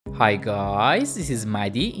Hi guys, this is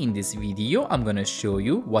Madi. In this video, I'm gonna show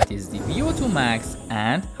you what is the VO2 Max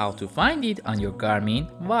and how to find it on your Garmin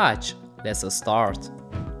watch. Let's start.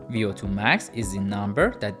 VO2 Max is the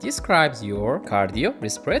number that describes your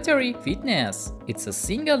cardiorespiratory fitness. It's a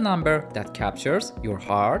single number that captures your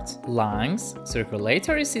heart, lungs,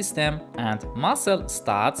 circulatory system, and muscle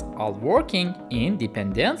stats all working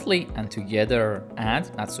independently and together.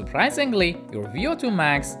 And not surprisingly, your VO2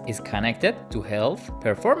 Max is connected to health,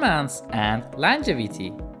 performance, and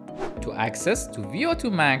longevity. To access to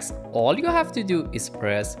VO2 Max, all you have to do is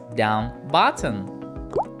press down button.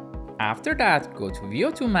 After that, go to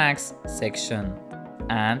VO2 Max section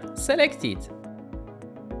and select it.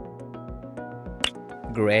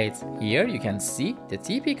 Great, here you can see the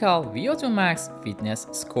typical VO2 Max fitness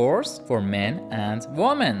scores for men and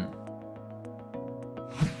women.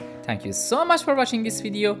 Thank you so much for watching this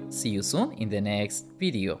video. See you soon in the next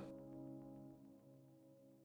video.